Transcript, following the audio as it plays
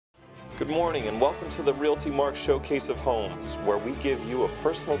Good morning and welcome to the Realty Mark Showcase of Homes, where we give you a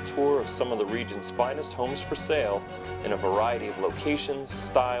personal tour of some of the region's finest homes for sale in a variety of locations,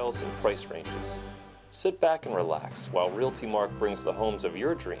 styles, and price ranges. Sit back and relax while Realty Mark brings the homes of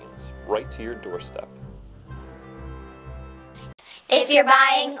your dreams right to your doorstep. If you're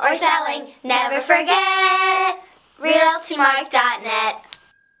buying or selling, never forget RealtyMark.net.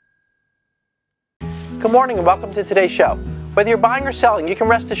 Good morning and welcome to today's show. Whether you're buying or selling, you can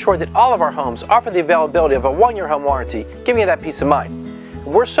rest assured that all of our homes offer the availability of a 1-year home warranty, giving you that peace of mind. And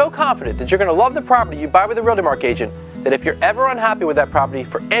we're so confident that you're going to love the property you buy with a Realty Mark agent that if you're ever unhappy with that property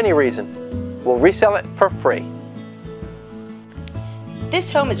for any reason, we'll resell it for free. This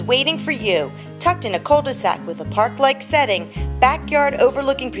home is waiting for you, tucked in a cul-de-sac with a park-like setting, backyard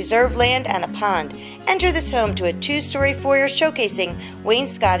overlooking preserved land and a pond. Enter this home to a 2-story foyer showcasing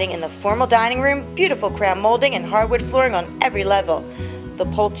wainscoting in the formal dining room, beautiful crown molding, and hardwood flooring on every level. The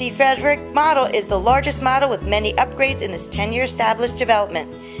Pulte Frederick model is the largest model with many upgrades in this 10-year established development.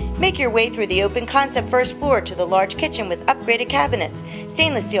 Make your way through the open concept first floor to the large kitchen with upgraded cabinets,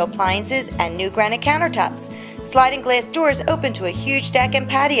 stainless steel appliances, and new granite countertops. Sliding glass doors open to a huge deck and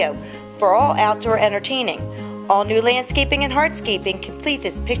patio for all outdoor entertaining. All new landscaping and hardscaping complete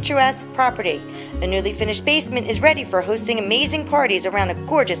this picturesque property. A newly finished basement is ready for hosting amazing parties around a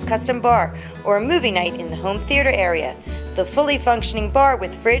gorgeous custom bar or a movie night in the home theater area. The fully functioning bar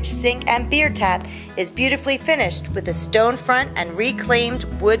with fridge, sink, and beer tap is beautifully finished with a stone front and reclaimed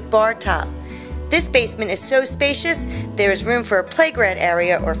wood bar top. This basement is so spacious, there is room for a playground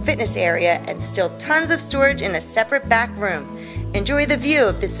area or fitness area and still tons of storage in a separate back room. Enjoy the view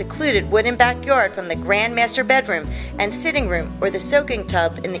of the secluded wooden backyard from the grand master bedroom and sitting room or the soaking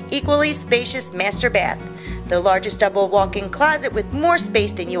tub in the equally spacious master bath. The largest double walk-in closet with more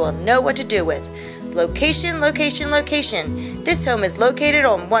space than you will know what to do with. Location, location, location. This home is located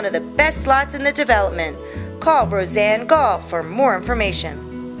on one of the best lots in the development. Call Roseanne Gall for more information.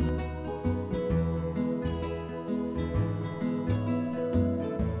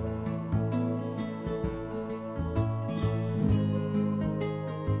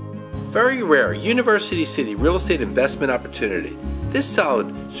 Very rare University City real estate investment opportunity. This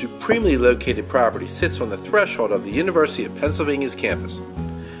solid, supremely located property sits on the threshold of the University of Pennsylvania's campus.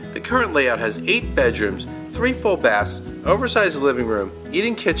 The current layout has 8 bedrooms, 3 full baths, oversized living room,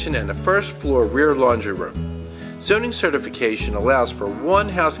 eating kitchen, and a first floor rear laundry room. Zoning certification allows for 1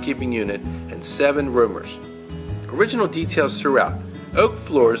 housekeeping unit and 7 roomers. Original details throughout: oak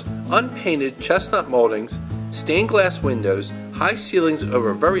floors, unpainted chestnut moldings, stained glass windows, high ceilings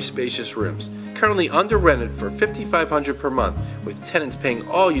over very spacious rooms. Currently under rented for $5,500 per month, with tenants paying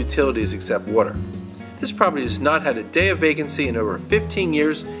all utilities except water. This property has not had a day of vacancy in over 15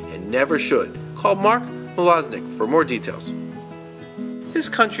 years and never should. Call Mark Moloznik for more details. This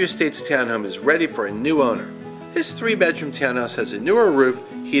Country Estates townhome is ready for a new owner. This 3-bedroom townhouse has a newer roof,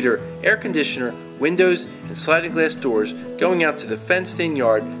 heater, air conditioner, windows, and sliding glass doors going out to the fenced-in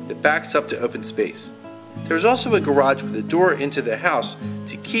yard that backs up to open space. There is also a garage with a door into the house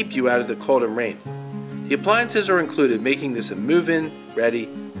to keep you out of the cold and rain. The appliances are included, making this a move-in, ready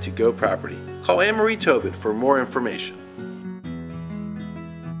to go property. Call Anne-Marie Tobin for more information.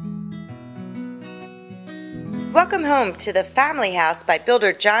 Welcome home to the Family House by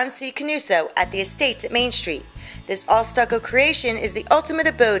builder John C. Canuso at the Estates at Main Street. This all-stucco creation is the ultimate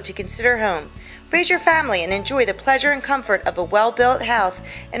abode to consider home. Raise your family and enjoy the pleasure and comfort of a well-built house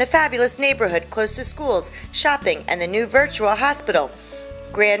in a fabulous neighborhood close to schools, shopping, and the new virtual hospital.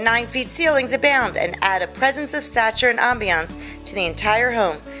 Grand 9-feet ceilings abound and add a presence of stature and ambiance to the entire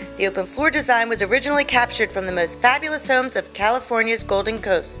home. The open floor design was originally captured from the most fabulous homes of California's Golden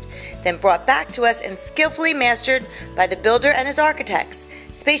Coast, then brought back to us and skillfully mastered by the builder and his architects.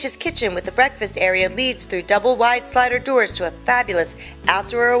 Spacious kitchen with the breakfast area leads through double wide slider doors to a fabulous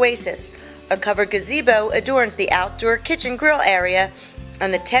outdoor oasis. A covered gazebo adorns the outdoor kitchen grill area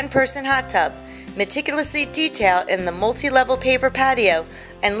and the 10-person hot tub. Meticulously detailed in the multi-level paver patio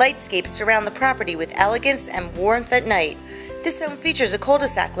and lightscapes surround the property with elegance and warmth at night. This home features a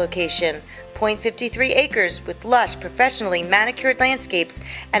cul-de-sac location, 0.53 acres with lush, professionally manicured landscapes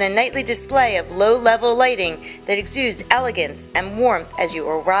and a nightly display of low-level lighting that exudes elegance and warmth as you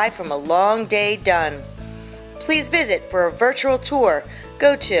arrive from a long day done. Please visit for a virtual tour.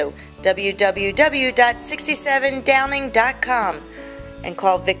 Go to www.67downing.com and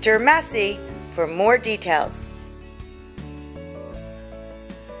call Victor Massey for more details.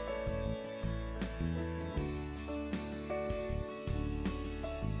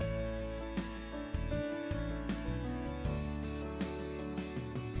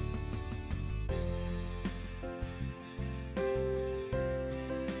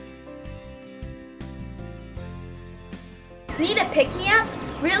 Need a pick-me-up?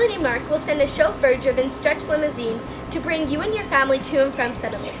 Realty Mark will send a chauffeur-driven stretch limousine to bring you and your family to and from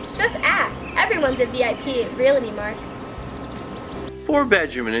settlement. Just ask. Everyone's a VIP at Realty Mark.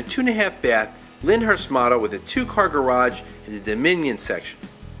 4-bedroom and a 2.5 bath Lyndhurst model with a 2-car garage in the Dominion section.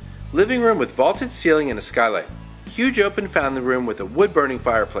 Living room with vaulted ceiling and a skylight. Huge open family room with a wood-burning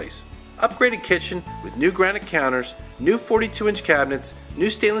fireplace. Upgraded kitchen with new granite counters, new 42-inch cabinets, new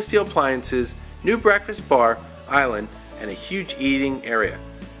stainless steel appliances, new breakfast bar, island, and a huge eating area.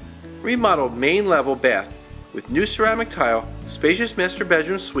 Remodeled main level bath with new ceramic tile, spacious master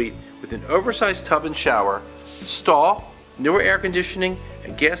bedroom suite with an oversized tub and shower, stall, newer air conditioning,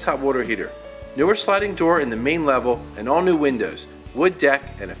 and gas hot water heater. Newer sliding door in the main level and all new windows, wood deck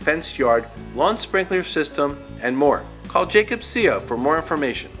and a fenced yard, lawn sprinkler system, and more. Call Jacob Seo for more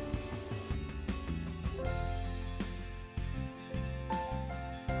information.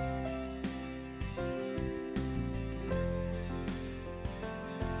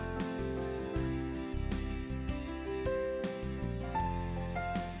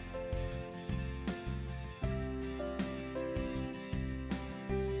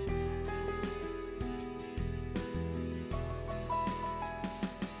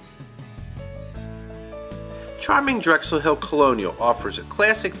 Charming Drexel Hill Colonial offers a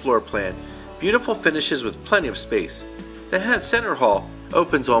classic floor plan, beautiful finishes with plenty of space. The center hall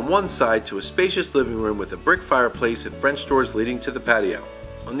opens on one side to a spacious living room with a brick fireplace and French doors leading to the patio.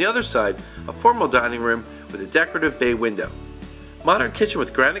 On the other side, a formal dining room with a decorative bay window. Modern kitchen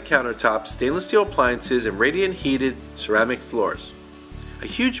with granite countertops, stainless steel appliances, and radiant heated ceramic floors. A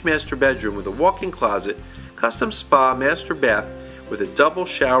huge master bedroom with a walk-in closet, custom spa master bath with a double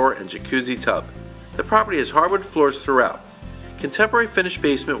shower and jacuzzi tub. The property has hardwood floors throughout. Contemporary finished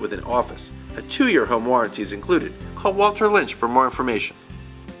basement with an office. A 2-year home warranty is included. Call Walter Lynch for more information.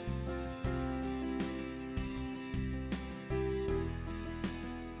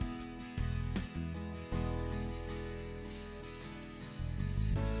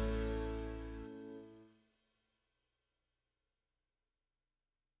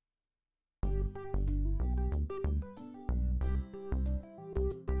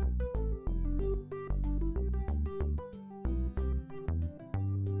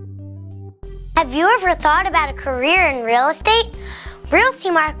 Have you ever thought about a career in real estate?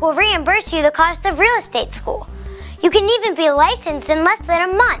 Realty Mark will reimburse you the cost of real estate school. You can even be licensed in less than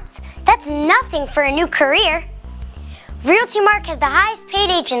a month. That's nothing for a new career. Realty Mark has the highest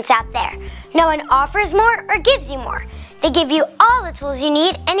paid agents out there. No one offers more or gives you more. They give you all the tools you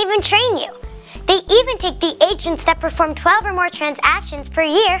need and even train you. They even take the agents that perform 12 or more transactions per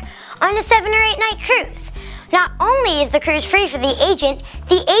year on a 7 or 8 night cruise. Not only is the cruise free for the agent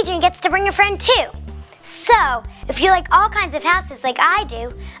gets to bring a friend too. So, if you like all kinds of houses like I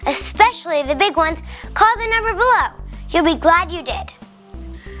do, especially the big ones, call the number below. You'll be glad you did.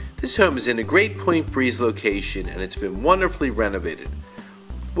 This home is in a great Point Breeze location and it's been wonderfully renovated.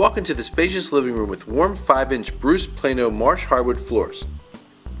 Walk into the spacious living room with warm 5-inch Bruce Plano marsh hardwood floors.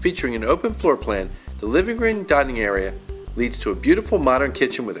 Featuring an open floor plan, the living room dining area leads to a beautiful modern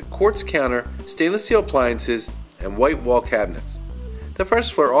kitchen with a quartz counter, stainless steel appliances, and white wall cabinets. The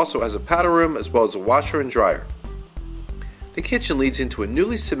first floor also has a powder room as well as a washer and dryer. The kitchen leads into a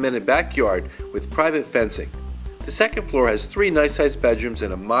newly cemented backyard with private fencing. The second floor has 3 nice-sized bedrooms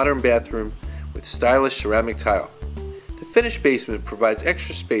and a modern bathroom with stylish ceramic tile. The finished basement provides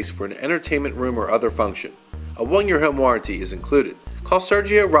extra space for an entertainment room or other function. A 1-year home warranty is included. Call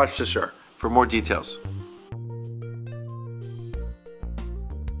Sergio Rochester for more details.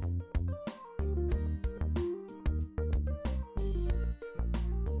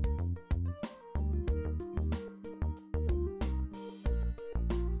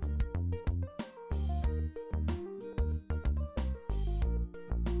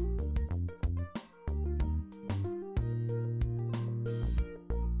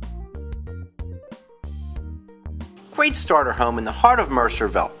 Great starter home in the heart of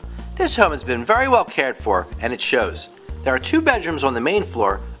Mercerville. This home has been very well cared for and it shows. There are 2 bedrooms on the main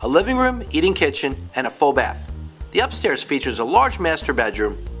floor, a living room, eating kitchen, and a full bath. The upstairs features a large master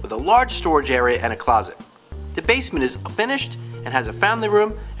bedroom with a large storage area and a closet. The basement is finished and has a family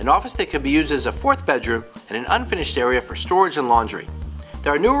room, an office that could be used as a 4th bedroom, and an unfinished area for storage and laundry.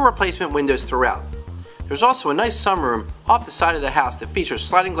 There are newer replacement windows throughout. There's also a nice sunroom off the side of the house that features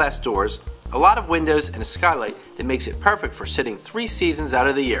sliding glass doors, a lot of windows, and a skylight that makes it perfect for sitting 3 seasons out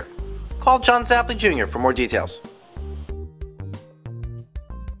of the year. Call John Zapley Jr. for more details.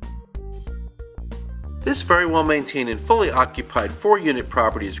 This very well maintained and fully occupied 4-unit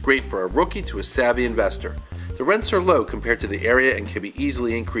property is great for a rookie to a savvy investor. The rents are low compared to the area and can be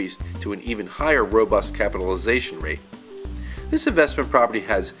easily increased to an even higher robust capitalization rate. This investment property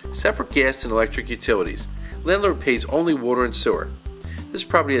has separate gas and electric utilities. Landlord pays only water and sewer. This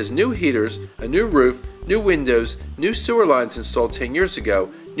property has new heaters, a new roof, new windows, new sewer lines installed 10 years ago,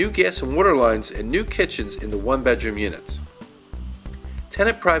 new gas and water lines, and new kitchens in the one-bedroom units.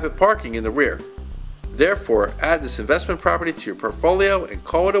 Tenant private parking in the rear. Therefore, add this investment property to your portfolio and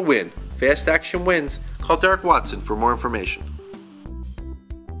call it a win. Fast action wins. Call Derek Watson for more information.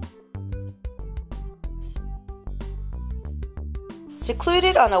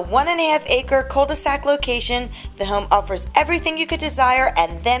 Secluded on a 1.5-acre cul-de-sac location, the home offers everything you could desire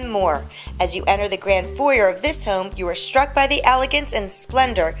and then more. As you enter the grand foyer of this home, you are struck by the elegance and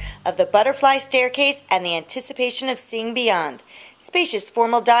splendor of the butterfly staircase and the anticipation of seeing beyond. Spacious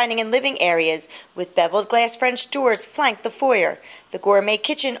formal dining and living areas with beveled glass French doors flank the foyer. The gourmet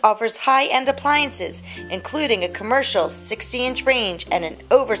kitchen offers high-end appliances, including a commercial 60-inch range and an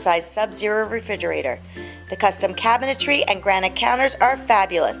oversized Sub-Zero refrigerator. The custom cabinetry and granite counters are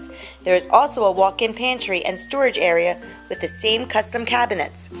fabulous. There is also a walk-in pantry and storage area with the same custom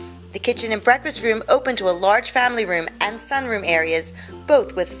cabinets. The kitchen and breakfast room open to a large family room and sunroom areas,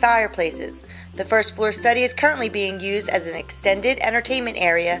 both with fireplaces. The first floor study is currently being used as an extended entertainment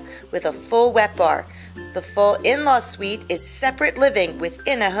area with a full wet bar. The full in-law suite is separate living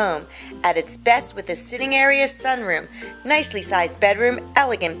within a home, at its best with a sitting area sunroom, nicely sized bedroom,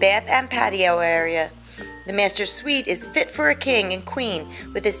 elegant bath and patio area. The master suite is fit for a king and queen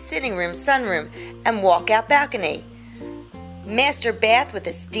with a sitting room, sunroom, and walkout balcony. Master bath with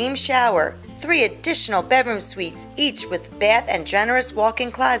a steam shower, 3 additional bedroom suites, each with bath and generous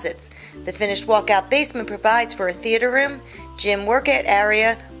walk-in closets. The finished walkout basement provides for a theater room, gym workout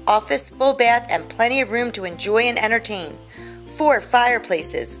area, office, full bath, and plenty of room to enjoy and entertain. 4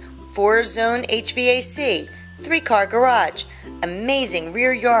 fireplaces, 4-zone HVAC, 3-car garage, amazing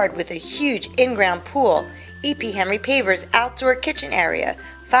rear yard with a huge in-ground pool, E.P. Henry Pavers outdoor kitchen area,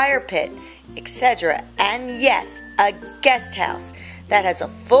 fire pit, etc. And yes, a guest house that has a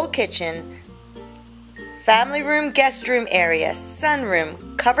full kitchen, family room, guest room area,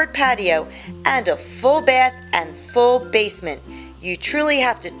 sunroom, covered patio, and a full bath and full basement. You truly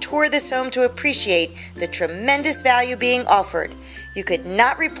have to tour this home to appreciate the tremendous value being offered. You could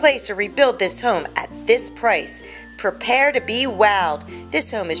not replace or rebuild this home at this price. Prepare to be wowed.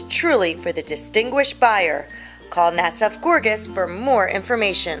 This home is truly for the distinguished buyer. Call Nassau Gorgas for more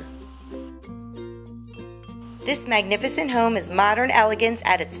information. This magnificent home is modern elegance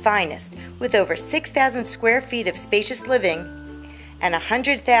at its finest, with over 6,000 square feet of spacious living and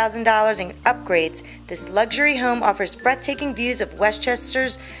 $100,000 in upgrades. This luxury home offers breathtaking views of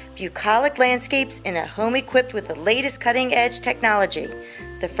Westchester's bucolic landscapes in a home equipped with the latest cutting-edge technology.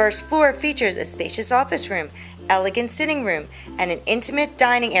 The first floor features a spacious office room, elegant sitting room, and an intimate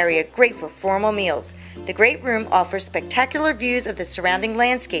dining area great for formal meals. The great room offers spectacular views of the surrounding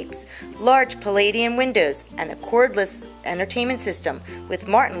landscapes, large Palladian windows, and a cordless entertainment system with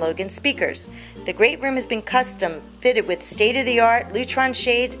Martin Logan speakers. The great room has been custom fitted with state-of-the-art Lutron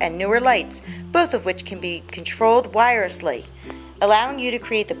shades and newer lights, both of which can be controlled wirelessly, allowing you to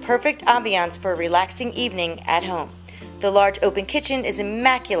create the perfect ambiance for a relaxing evening at home. The large open kitchen is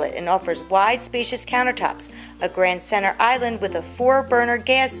immaculate and offers wide, spacious countertops, a grand center island with a 4-burner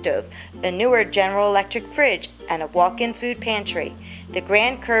gas stove, a newer General Electric fridge, and a walk-in food pantry. The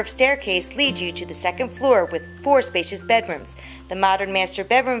grand curved staircase leads you to the second floor with 4 spacious bedrooms. The modern master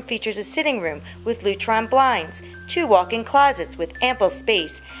bedroom features a sitting room with Lutron blinds, 2 walk-in closets with ample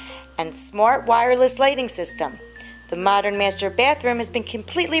space, and smart wireless lighting system. The modern master bathroom has been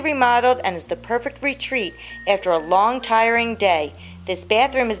completely remodeled and is the perfect retreat after a long, tiring day. This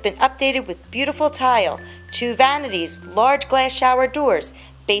bathroom has been updated with beautiful tile, 2 vanities, large glass shower doors,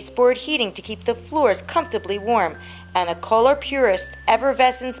 baseboard heating to keep the floors comfortably warm, and a Color Purist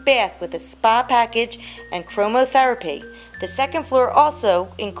effervescence bath with a spa package and chromotherapy. The second floor also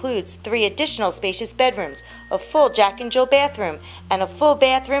includes 3 additional spacious bedrooms, a full Jack and Jill bathroom, and a full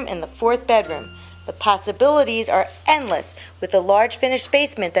bathroom in the 4th bedroom. The possibilities are endless with a large finished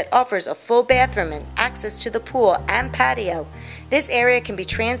basement that offers a full bathroom and access to the pool and patio. This area can be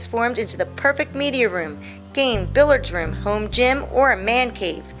transformed into the perfect media room, game, billiards room, home gym, or a man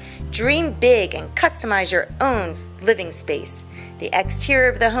cave. Dream big and customize your own living space. The exterior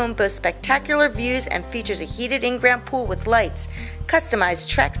of the home boasts spectacular views and features a heated in-ground pool with lights, customized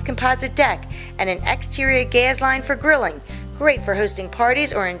Trex composite deck, and an exterior gas line for grilling. Great for hosting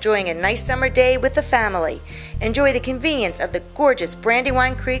parties or enjoying a nice summer day with the family. Enjoy the convenience of the gorgeous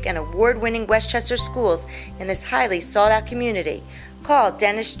Brandywine Creek and award-winning Westchester schools in this highly sought-out community. Call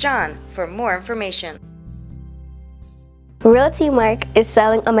Dennis John for more information. Realty Mark is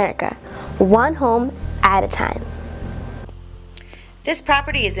selling America, one home at a time. This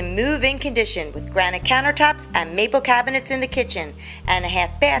property is in move-in condition with granite countertops and maple cabinets in the kitchen and a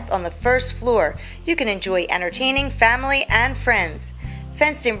half bath on the first floor. You can enjoy entertaining family and friends.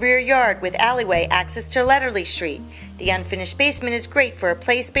 Fenced-in rear yard with alleyway access to Letterly Street. The unfinished basement is great for a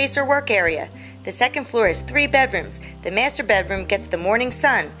play space or work area. The second floor has 3 bedrooms. The master bedroom gets the morning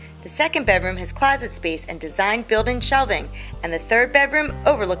sun. The second bedroom has closet space and designed built-in shelving, and the third bedroom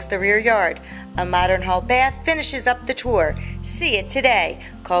overlooks the rear yard. A modern hall bath finishes up the tour. See it today.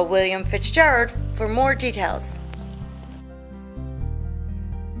 Call William Fitzgerald for more details.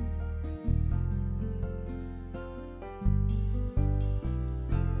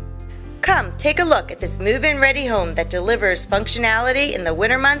 Come take a look at this move-in ready home that delivers functionality in the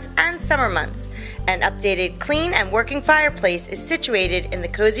winter months and summer months. An updated, clean and working fireplace is situated in the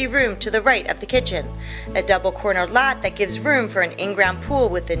cozy room to the right of the kitchen. A double-cornered lot that gives room for an in-ground pool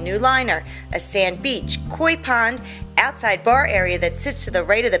with a new liner, a sand beach, koi pond, outside bar area that sits to the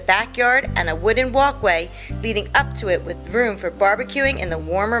right of the backyard, and a wooden walkway leading up to it with room for barbecuing in the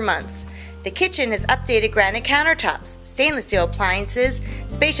warmer months. The kitchen has updated granite countertops, stainless steel appliances,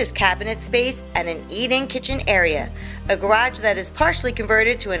 spacious cabinet space, and an eat-in kitchen area. A garage that is partially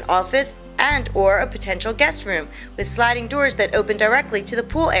converted to an office and or a potential guest room with sliding doors that open directly to the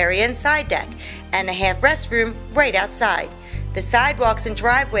pool area and side deck, and a half restroom right outside. The sidewalks and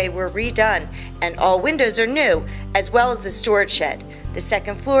driveway were redone, and all windows are new, as well as the storage shed. The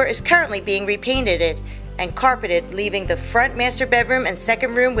second floor is currently being repainted and carpeted, leaving the front master bedroom and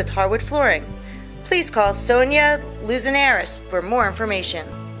second room with hardwood flooring. Please call Sonia Luzinaris for more information.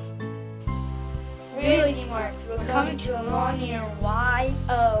 Realty Mark, we're coming to a lawn near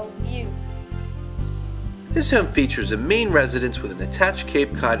YOU. This home features a main residence with an attached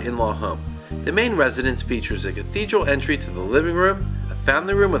Cape Cod in-law home. The main residence features a cathedral entry to the living room, a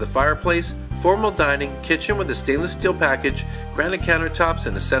family room with a fireplace, formal dining, kitchen with a stainless steel package, granite countertops,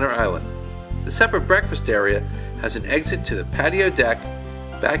 and a center island. The separate breakfast area has an exit to the patio deck,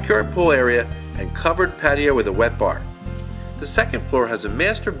 backyard pool area, and covered patio with a wet bar. The second floor has a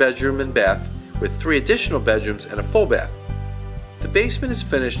master bedroom and bath with 3 additional bedrooms and a full bath. The basement is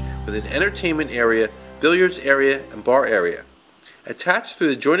finished with an entertainment area, billiards area, and bar area. Attached through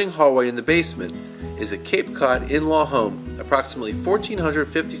the adjoining hallway in the basement is a Cape Cod in-law home, approximately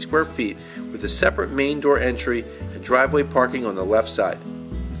 1,450 square feet, with a separate main door entry and driveway parking on the left side.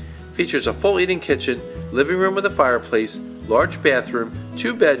 Features a full eating kitchen, living room with a fireplace, large bathroom,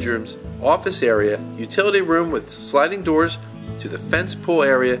 2 bedrooms, office area, utility room with sliding doors to the fenced pool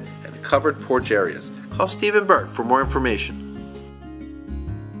area and the covered porch areas. Call Stephen Burke for more information.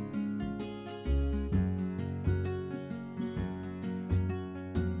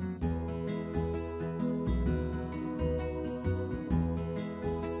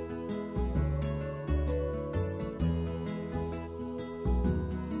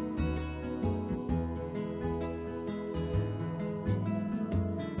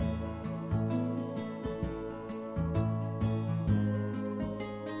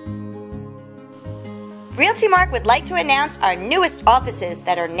 Realty Mark would like to announce our newest offices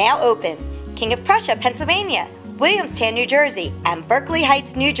that are now open: King of Prussia, Pennsylvania, Williamstown, New Jersey, and Berkeley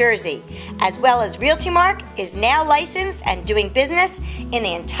Heights, New Jersey, as well as Realty Mark is now licensed and doing business in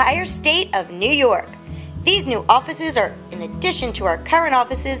the entire state of New York. These new offices are in addition to our current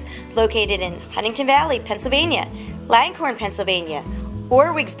offices located in Huntington Valley, Pennsylvania, Langhorne, Pennsylvania,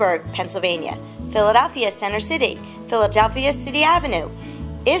 Orwigsburg, Pennsylvania, Philadelphia Center City, Philadelphia City Avenue,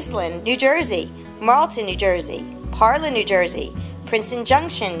 Island, New Jersey, Marlton, New Jersey, Parlin, New Jersey, Princeton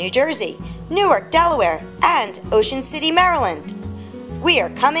Junction, New Jersey, Newark, Delaware, and Ocean City, Maryland. We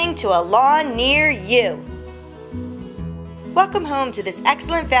are coming to a lawn near you. Welcome home to this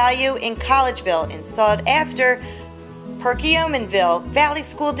excellent value in Collegeville in sought-after Perkiomenville Valley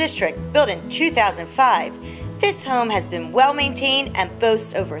School District, built in 2005. This home has been well maintained and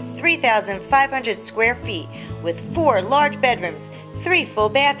boasts over 3,500 square feet with 4 large bedrooms, 3 full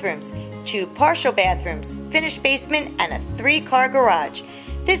bathrooms, 2 partial bathrooms, finished basement, and a 3-car garage.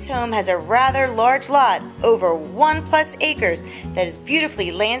 This home has a rather large lot, over 1+ acres, that is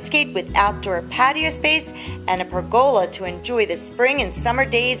beautifully landscaped with outdoor patio space and a pergola to enjoy the spring and summer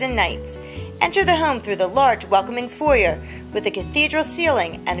days and nights. Enter the home through the large welcoming foyer with a cathedral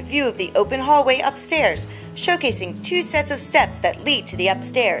ceiling and a view of the open hallway upstairs, showcasing 2 sets of steps that lead to the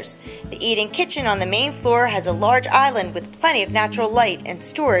upstairs. The eating kitchen on the main floor has a large island with plenty of natural light and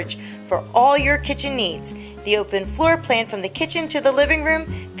storage for all your kitchen needs. The open floor plan from the kitchen to the living room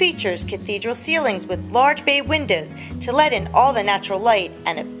features cathedral ceilings with large bay windows to let in all the natural light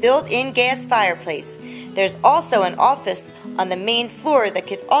and a built-in gas fireplace. There's also an office on the main floor that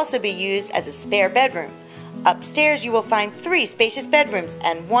could also be used as a spare bedroom. Upstairs you will find 3 spacious bedrooms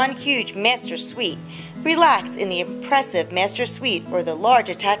and 1 huge master suite. Relax in the impressive master suite or the large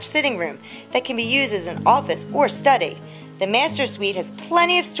attached sitting room that can be used as an office or study. The master suite has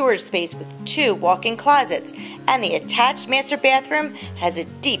plenty of storage space with 2 walk-in closets, and the attached master bathroom has a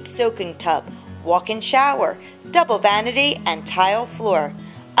deep soaking tub, walk-in shower, double vanity, and tile floor.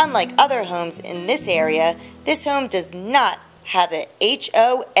 Unlike other homes in this area, this home does not have a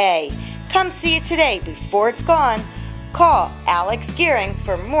HOA. Come see it today before it's gone. Call Alex Gearing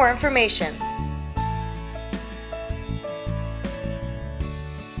for more information.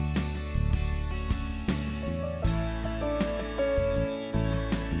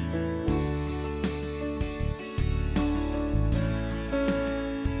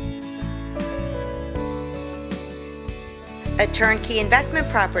 A turnkey investment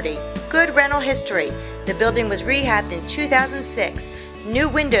property, good rental history. The building was rehabbed in 2006. New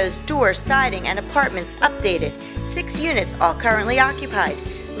windows, doors, siding, and apartments updated. 6 units all currently occupied.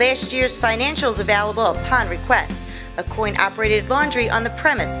 Last year's financials available upon request. A coin-operated laundry on the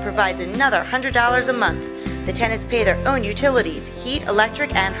premise provides another $100 a month. The tenants pay their own utilities, heat,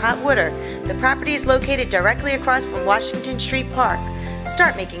 electric, and hot water. The property is located directly across from Washington Street Park.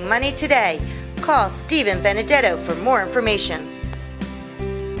 Start making money today. Call Stephen Benedetto for more information.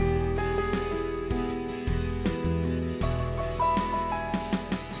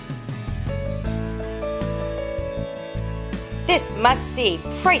 This must-see,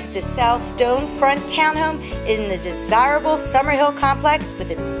 price-to-sell stone front townhome in the desirable Summerhill complex with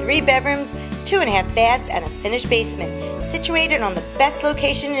its 3 bedrooms, 2.5 baths, and a finished basement, situated on the best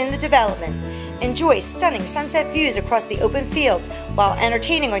location in the development. Enjoy stunning sunset views across the open fields while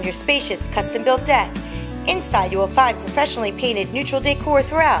entertaining on your spacious custom-built deck. Inside you will find professionally painted neutral decor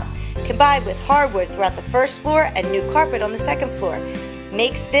throughout, combined with hardwood throughout the first floor and new carpet on the second floor.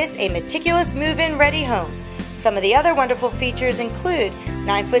 Makes this a meticulous move-in ready home. Some of the other wonderful features include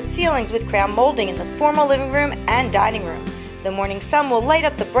 9-foot ceilings with crown molding in the formal living room and dining room. The morning sun will light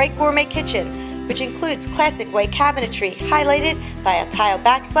up the bright gourmet kitchen, which includes classic white cabinetry highlighted by a tile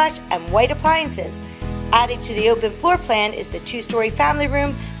backsplash and white appliances. Adding to the open floor plan is the 2-story family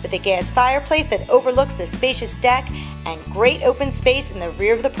room with a gas fireplace that overlooks the spacious deck and great open space in the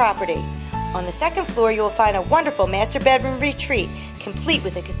rear of the property. On the second floor you will find a wonderful master bedroom retreat, complete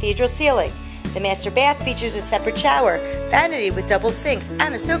with a cathedral ceiling. The master bath features a separate shower, vanity with double sinks,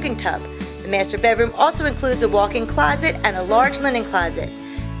 and a soaking tub. The master bedroom also includes a walk-in closet and a large linen closet.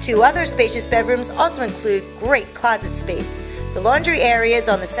 2 other spacious bedrooms also include great closet space. The laundry area is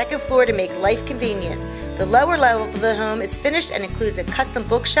on the second floor to make life convenient. The lower level of the home is finished and includes a custom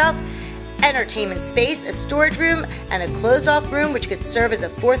bookshelf, entertainment space, a storage room, and a closed-off room which could serve as a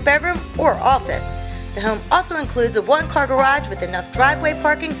 4th bedroom or office. The home also includes a 1-car garage with enough driveway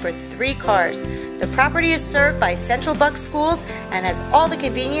parking for 3 cars. The property is served by Central Bucks Schools and has all the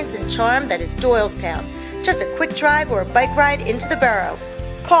convenience and charm that is Doylestown. Just a quick drive or a bike ride into the borough.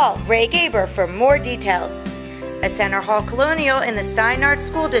 Call Ray Gaber for more details. A Center Hall Colonial in the Steinard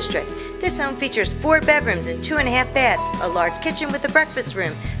School District. This home features 4 bedrooms and 2.5 baths, a large kitchen with a breakfast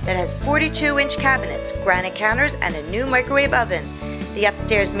room that has 42-inch cabinets, granite counters, and a new microwave oven. The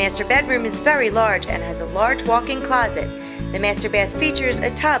upstairs master bedroom is very large and has a large walk-in closet. The master bath features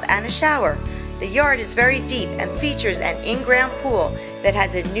a tub and a shower. The yard is very deep and features an in-ground pool that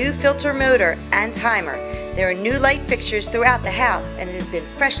has a new filter motor and timer. There are new light fixtures throughout the house and it has been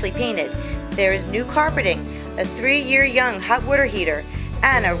freshly painted. There is new carpeting, a 3-year young hot water heater,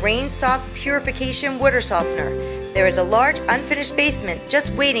 and a rain-soft purification water softener. There is a large unfinished basement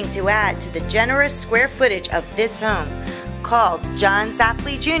just waiting to add to the generous square footage of this home. Call John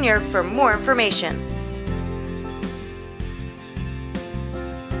Zapley Jr. for more information.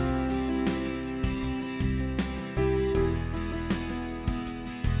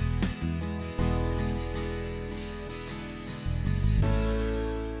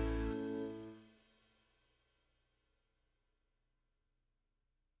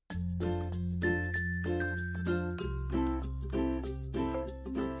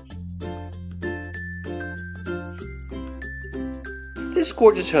 This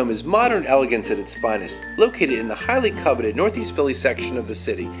gorgeous home is modern elegance at its finest. Located in the highly coveted Northeast Philly section of the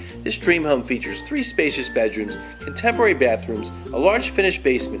city, this dream home features 3 spacious bedrooms, contemporary bathrooms, a large finished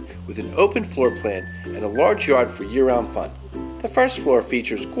basement with an open floor plan, and a large yard for year-round fun. The first floor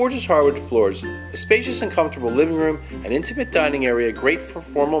features gorgeous hardwood floors, a spacious and comfortable living room, an intimate dining area great for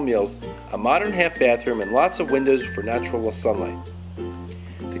formal meals, a modern half bathroom, and lots of windows for natural sunlight.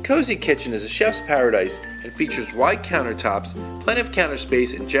 The cozy kitchen is a chef's paradise and features wide countertops, plenty of counter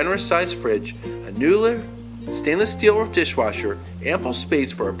space, and generous-sized fridge, a stainless steel dishwasher, ample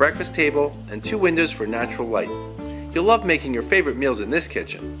space for a breakfast table, and 2 windows for natural light. You'll love making your favorite meals in this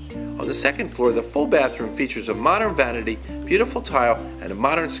kitchen. On the second floor, the full bathroom features a modern vanity, beautiful tile, and a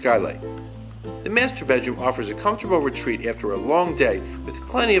modern skylight. The master bedroom offers a comfortable retreat after a long day with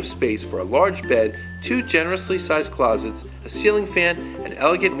plenty of space for a large bed, 2 generously sized closets, a ceiling fan, and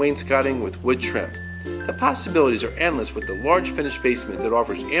elegant wainscoting with wood trim. The possibilities are endless with the large finished basement that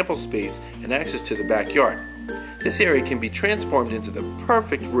offers ample space and access to the backyard. This area can be transformed into the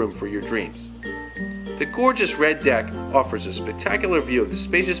perfect room for your dreams. The gorgeous red deck offers a spectacular view of the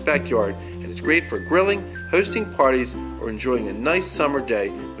spacious backyard and is great for grilling, hosting parties, or enjoying a nice summer day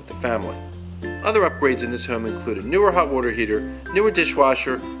with the family. Other upgrades in this home include a newer hot water heater, newer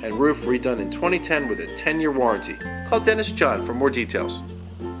dishwasher, and roof redone in 2010 with a 10-year warranty. Call Dennis John for more details.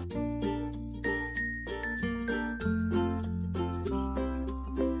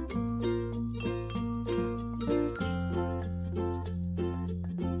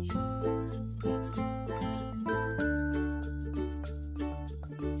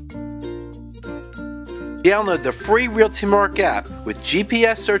 Download the free Realty Mark app with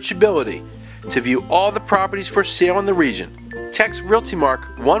GPS searchability to view all the properties for sale in the region. Text Realty Mark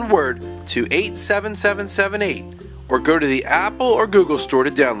one word to 87778 or go to the Apple or Google store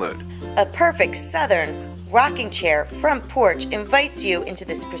to download. A perfect southern rocking chair front porch invites you into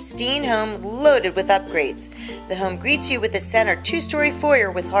this pristine home loaded with upgrades. The home greets you with a center 2-story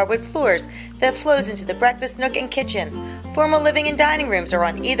foyer with hardwood floors that flows into the breakfast nook and kitchen. Formal living and dining rooms are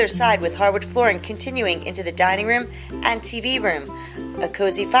on either side with hardwood flooring continuing into the dining room and TV room. A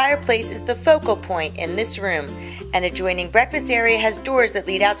cozy fireplace is the focal point in this room. An adjoining breakfast area has doors that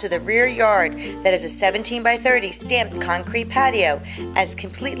lead out to the rear yard that is a 17 by 30 stamped concrete patio as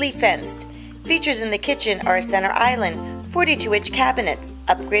completely fenced. Features in the kitchen are a center island, 42-inch cabinets,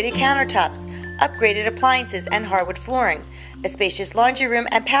 upgraded countertops, upgraded appliances, and hardwood flooring. A spacious laundry room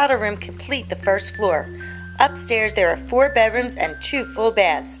and powder room complete the first floor. Upstairs there are 4 bedrooms and 2 full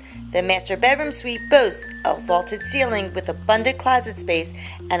baths. The master bedroom suite boasts a vaulted ceiling with abundant closet space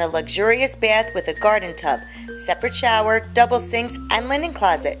and a luxurious bath with a garden tub, separate shower, double sinks, and linen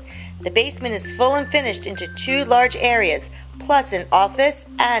closet. The basement is full and finished into 2 large areas, plus an office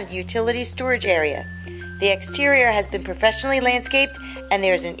and utility storage area. The exterior has been professionally landscaped and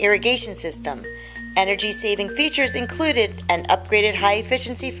there is an irrigation system. Energy-saving features included an upgraded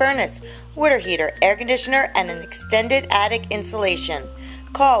high-efficiency furnace, water heater, air conditioner, and an extended attic insulation.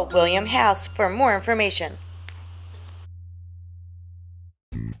 Call William House for more information.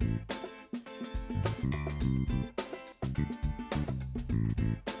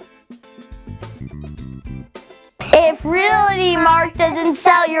 If Realty Mark doesn't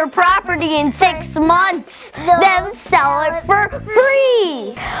sell your property in 6 months, they'll sell it for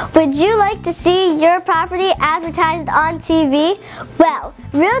free. Would you like to see your property advertised on TV? Well,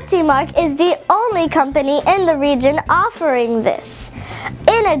 Realty Mark is the only company in the region offering this.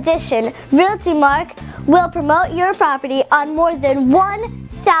 In addition, Realty Mark will promote your property on more than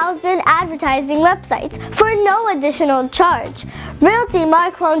 1,000 advertising websites for no additional charge. Realty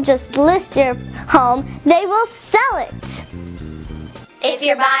Mark won't just list your home, they will sell it. If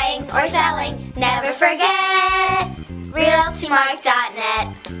you're buying or selling, never forget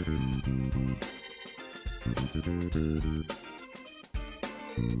RealtyMark.net.